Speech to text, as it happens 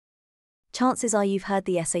Chances are you've heard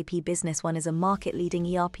the SAP Business One is a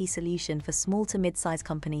market-leading ERP solution for small to mid-sized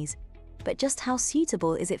companies, but just how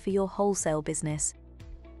suitable is it for your wholesale business?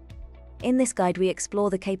 In this guide, we explore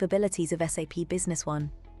the capabilities of SAP Business One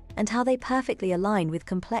and how they perfectly align with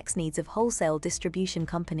complex needs of wholesale distribution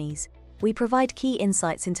companies. We provide key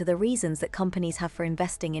insights into the reasons that companies have for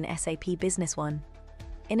investing in SAP Business One,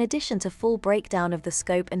 in addition to full breakdown of the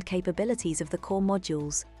scope and capabilities of the core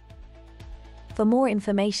modules. For more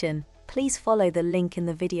information, please follow the link in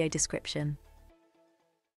the video description.